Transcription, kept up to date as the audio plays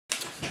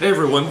Hey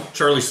everyone,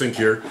 Charlie Sink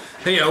here.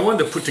 Hey, I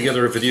wanted to put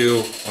together a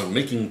video on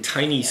making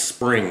tiny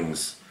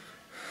springs.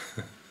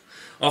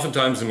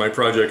 Oftentimes in my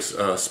projects,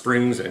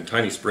 springs and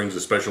tiny springs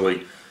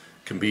especially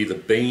can be the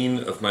bane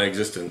of my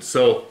existence.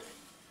 So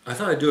I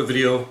thought I'd do a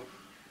video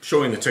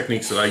showing the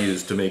techniques that I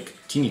use to make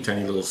teeny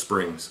tiny little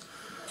springs.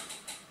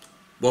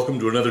 Welcome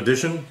to another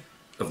edition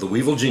of the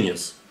Weevil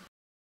Genius.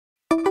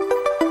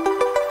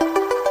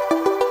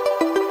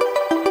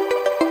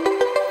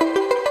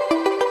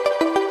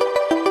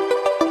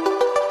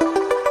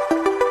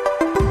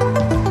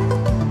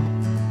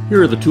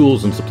 Here are the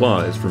tools and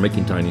supplies for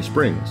making tiny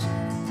springs.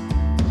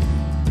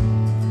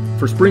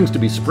 For springs to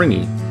be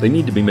springy, they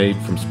need to be made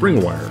from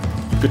spring wire.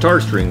 Guitar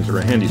strings are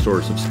a handy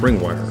source of spring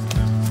wire.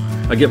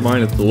 I get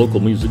mine at the local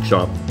music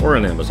shop or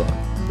on Amazon.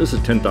 This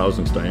is 10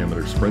 thousandths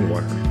diameter spring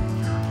wire.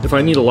 If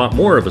I need a lot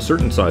more of a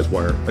certain size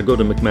wire, I go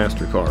to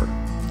McMaster Carr.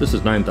 This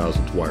is 9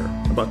 thousandths wire,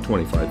 about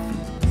 25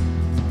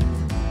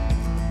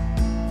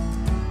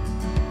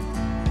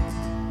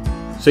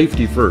 feet.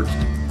 Safety first.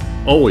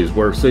 Always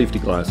wear safety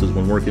glasses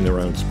when working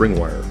around spring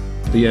wire.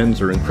 The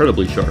ends are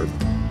incredibly sharp,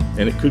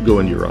 and it could go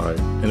into your eye,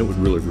 and it would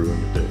really ruin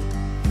your day.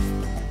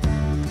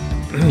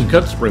 To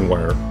cut spring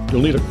wire,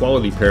 you'll need a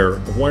quality pair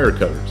of wire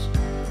cutters.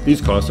 These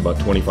cost about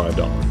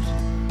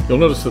 $25. You'll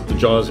notice that the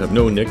jaws have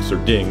no nicks or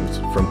dings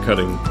from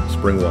cutting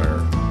spring wire.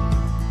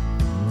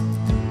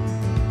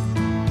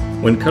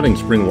 When cutting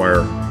spring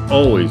wire,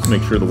 always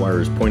make sure the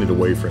wire is pointed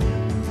away from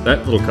you.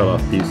 That little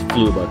cutoff piece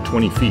flew about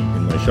 20 feet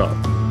in my shop.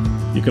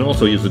 You can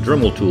also use a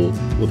Dremel tool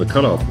with a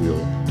cutoff wheel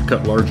to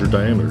cut larger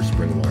diameter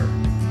spring wire.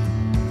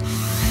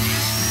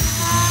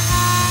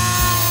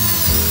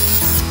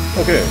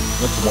 Okay,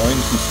 let's wind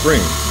some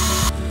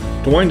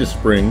springs. To wind a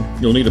spring,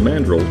 you'll need a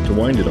mandrel to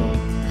wind it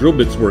on. Drill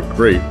bits work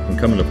great and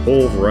come in a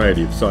whole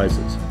variety of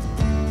sizes.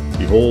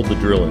 Behold the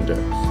drill index.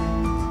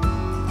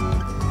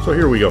 So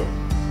here we go.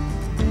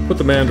 Put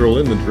the mandrel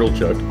in the drill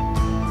chuck.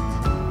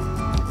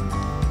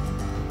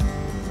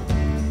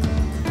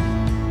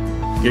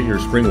 Get your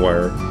spring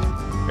wire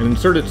and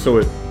insert it so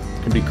it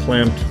can be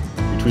clamped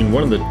between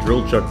one of the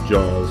drill chuck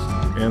jaws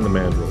and the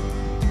mandrel.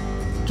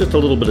 Just a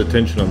little bit of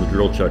tension on the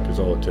drill chuck is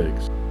all it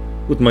takes.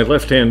 With my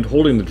left hand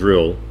holding the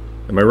drill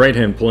and my right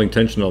hand pulling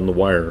tension on the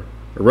wire,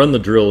 I run the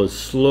drill as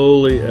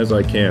slowly as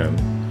I can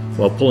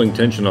while pulling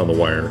tension on the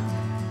wire.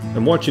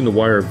 I'm watching the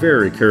wire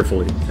very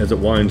carefully as it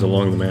winds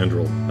along the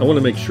mandrel. I want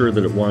to make sure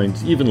that it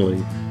winds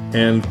evenly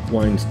and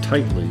winds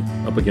tightly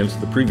up against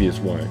the previous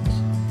winds.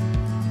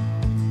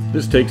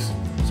 This takes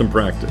some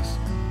practice.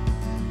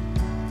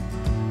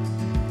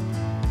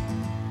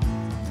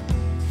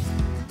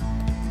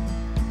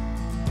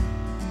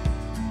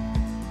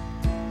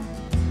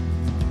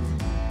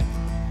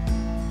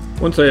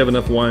 Once I have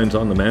enough winds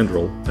on the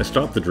mandrel, I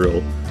stop the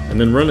drill and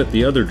then run it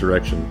the other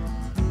direction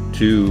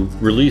to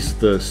release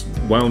the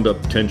wound up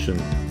tension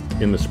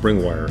in the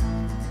spring wire.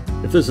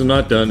 If this is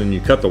not done and you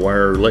cut the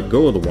wire or let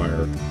go of the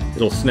wire,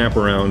 it'll snap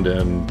around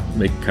and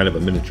make kind of a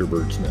miniature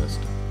bird's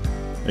nest,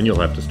 and you'll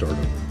have to start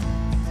over.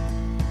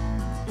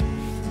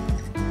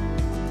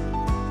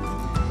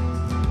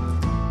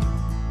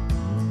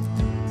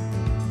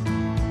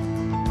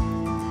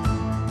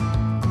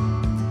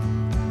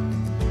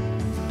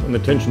 When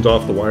the tension's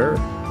off the wire,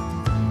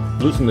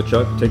 loosen the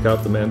chuck, take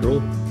out the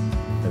mandrel,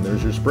 and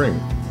there's your spring.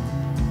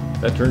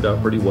 That turned out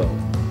pretty well.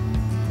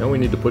 Now we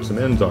need to put some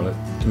ends on it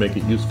to make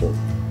it useful.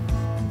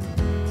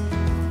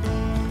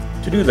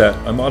 To do that,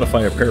 I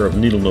modify a pair of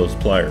needle nose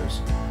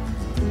pliers.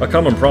 A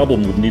common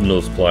problem with needle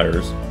nose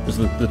pliers is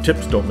that the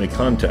tips don't make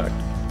contact,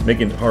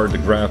 making it hard to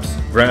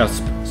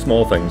grasp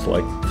small things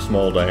like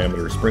small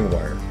diameter spring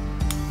wire.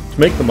 To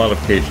make the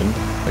modification,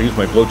 I use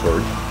my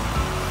blowtorch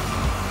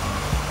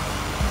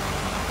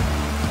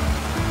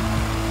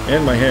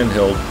and my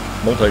handheld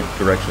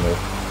multi-directional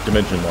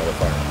dimension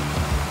modifier.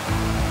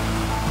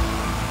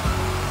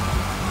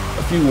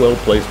 A few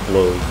well-placed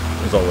blows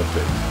is all it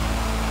takes.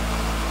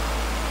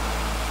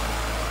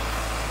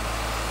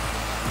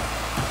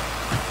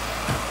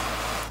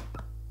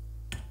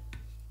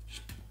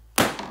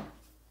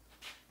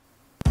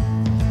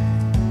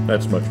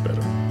 That's much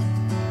better.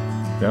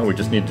 Now we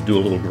just need to do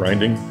a little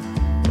grinding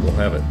and we'll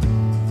have it.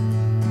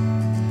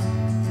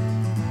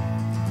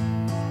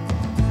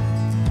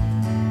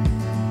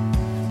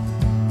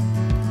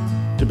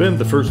 To bend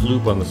the first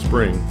loop on the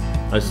spring,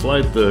 I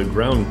slide the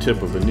ground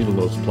tip of the needle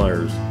nose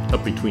pliers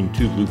up between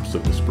two loops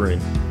of the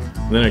spring,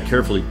 and then I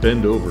carefully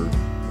bend over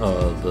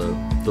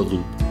the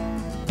loop.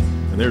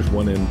 And there's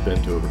one end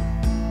bent over.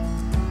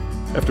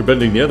 After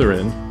bending the other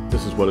end,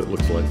 this is what it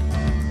looks like.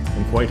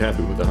 I'm quite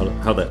happy with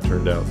how that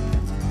turned out.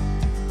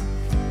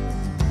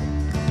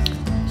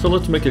 So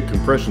let's make a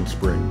compression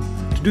spring.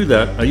 To do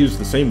that, I use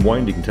the same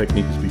winding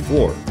technique as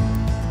before.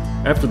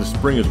 After the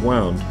spring is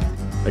wound,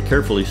 I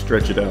carefully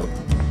stretch it out.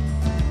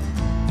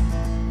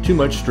 Too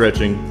much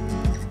stretching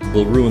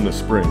will ruin the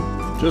spring.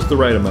 Just the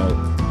right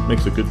amount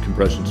makes a good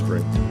compression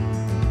spring.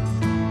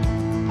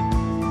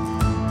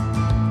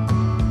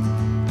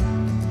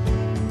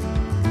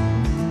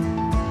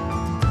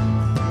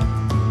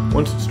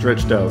 Once it's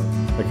stretched out,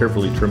 I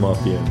carefully trim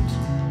off the ends.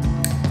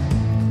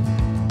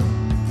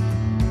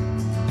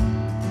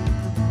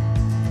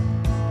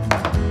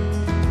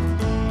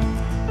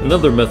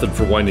 Another method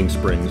for winding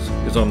springs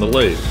is on the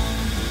lathe.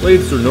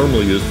 Lathes are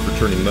normally used for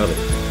turning metal,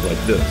 like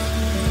this.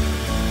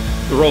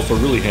 They're also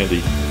really handy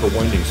for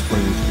winding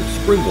springs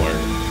with spring wire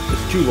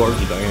that's too large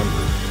a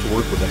diameter to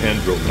work with a hand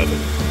drill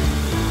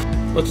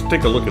method. Let's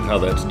take a look at how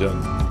that's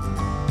done.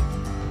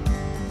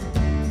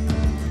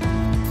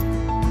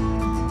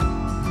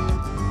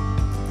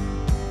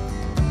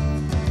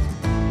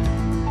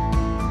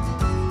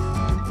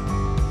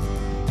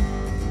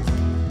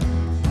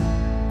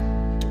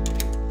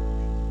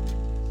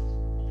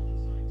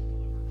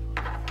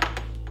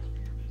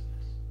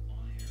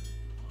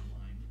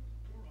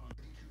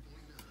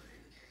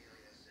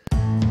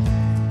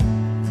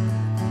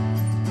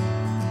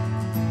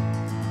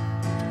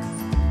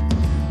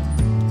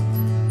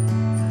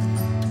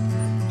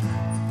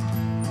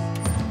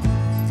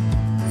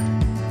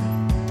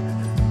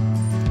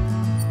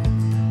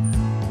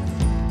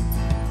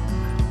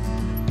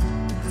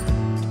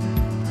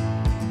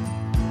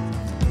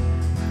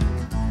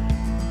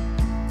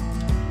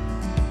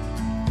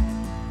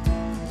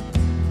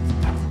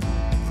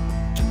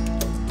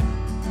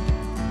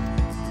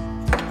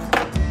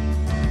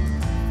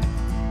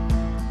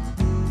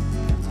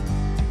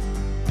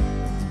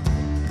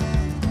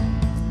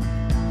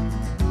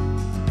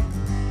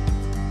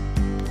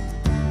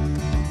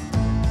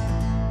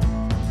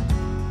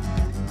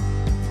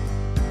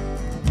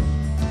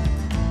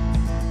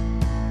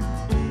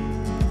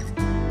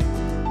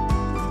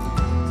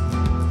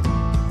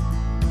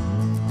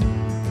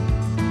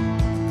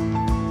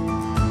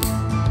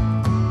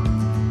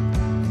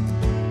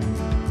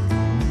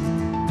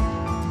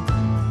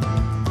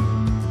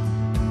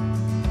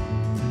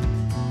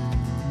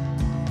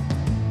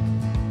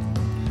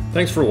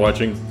 Thanks for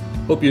watching.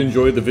 Hope you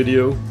enjoyed the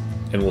video,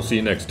 and we'll see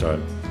you next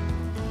time.